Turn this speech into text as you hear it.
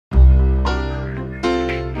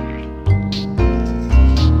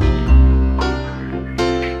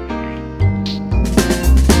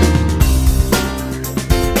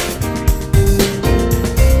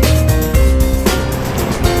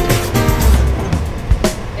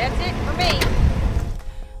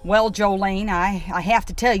Well, Jolene, I have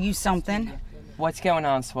to tell you something. What's going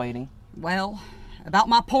on, sweetie? Well, about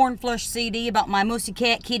my Porn Flush CD, about my Mussy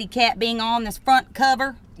Cat, Kitty Cat being on this front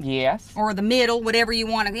cover. Yes. Or the middle, whatever you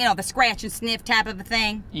want to, you know, the scratch and sniff type of a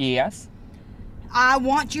thing. Yes. I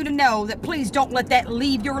want you to know that please don't let that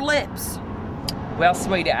leave your lips. Well,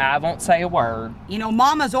 sweetie, I won't say a word. You know,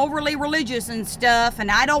 Mama's overly religious and stuff,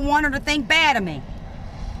 and I don't want her to think bad of me.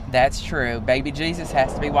 That's true. Baby Jesus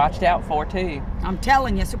has to be watched out for, too. I'm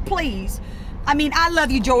telling you, so please. I mean, I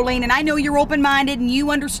love you, Jolene, and I know you're open-minded and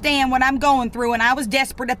you understand what I'm going through, and I was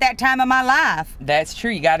desperate at that time of my life. That's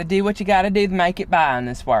true. You gotta do what you gotta do to make it by in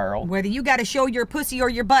this world. Whether you gotta show your pussy or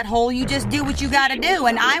your butthole, you just do what you gotta do,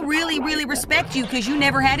 and I really, really respect you because you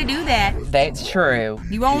never had to do that. That's true.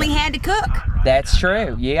 You only had to cook. That's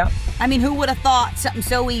true, yeah. I mean, who would have thought something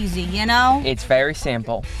so easy, you know? It's very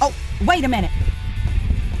simple. Oh, wait a minute.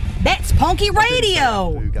 That's Punky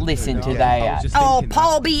Radio. Listen to that. Oh,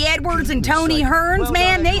 Paul B. Edwards and Tony Hearns,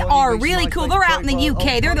 man, they are really cool. They're out in the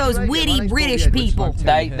UK. They're those witty British people.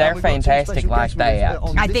 They're fantastic like that.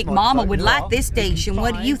 I think Mama would like this station.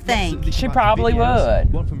 What do you think? She probably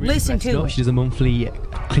would. Listen to it. She does a monthly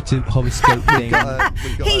clit horoscope thing.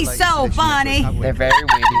 He's so funny. They're very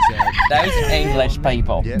witty. Those English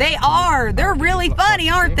people. They are. They're really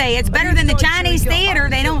funny, aren't they? It's better than the Chinese theater.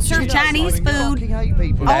 They don't serve Chinese food.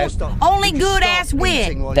 Only good-ass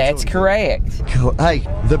wit. That's correct. Cool. Hey,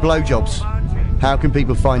 the blowjobs. How can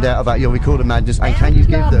people find out about your Recorder Madness, and can you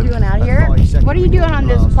give them doing out here? What are you doing on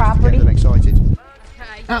this property? To get them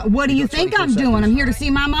excited? What do you think I'm doing? I'm here to see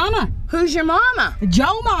my mama. Who's your mama?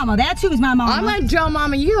 Joe Mama. That's who's my mama. I'm not Joe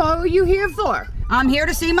Mama. Who are you here for? I'm here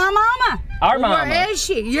to see my mama. Our mama. Where is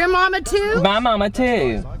she? Your mama too? My mama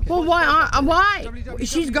too. Well, why?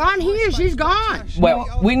 She's gone here. She's gone.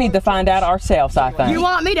 Well, we need to find out ourselves, I think. You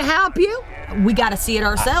want me to help you? We got to see it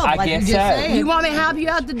ourselves. I like guess you just so. said. You want me to help you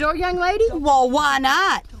out the door, young lady? Well, why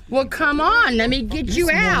not? Well, come on. Let me get you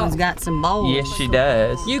This out. woman's got some balls. Yes, she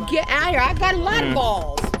does. You get out here. I got a lot of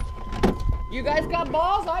balls. You guys got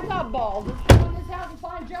balls? I got balls. Let's go in this house and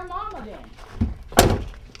find your mama then.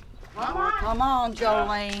 Come on,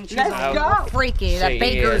 Jolene. She's Let's go. Freaky. That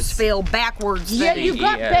Bakersfield backwards Yeah, thing. you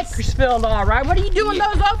got Bakersfield all right. What are you doing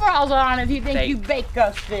those overalls on if you think you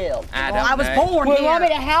Bakersfield? I was born Well, here. you want me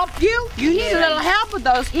to help you? You need a little help with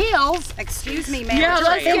those heels. Excuse me, ma'am. Yeah,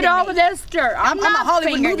 let's get over this dirt. I'm a not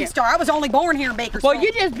Hollywood fingering movie you. star. I was only born here in Bakersfield. Well,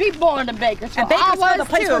 you just be born in Bakersfield. And Bakersfield's a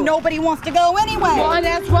place where nobody wants to go anyway. Well, and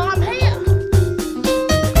that's why I'm here.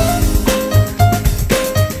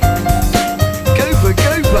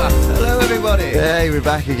 Hello everybody. Hey, we're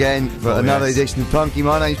back again for another edition of Punky.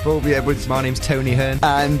 My name's Paul B. Edwards. My name's Tony Hearn.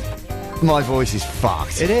 And my voice is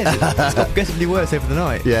fucked. It is. It's got progressively worse over the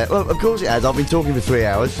night. Yeah, well, of course it has. I've been talking for 3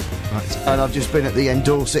 hours. Right. And I've just been at the in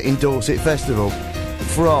Dorset Festival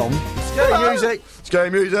from Scary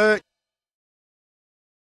Music.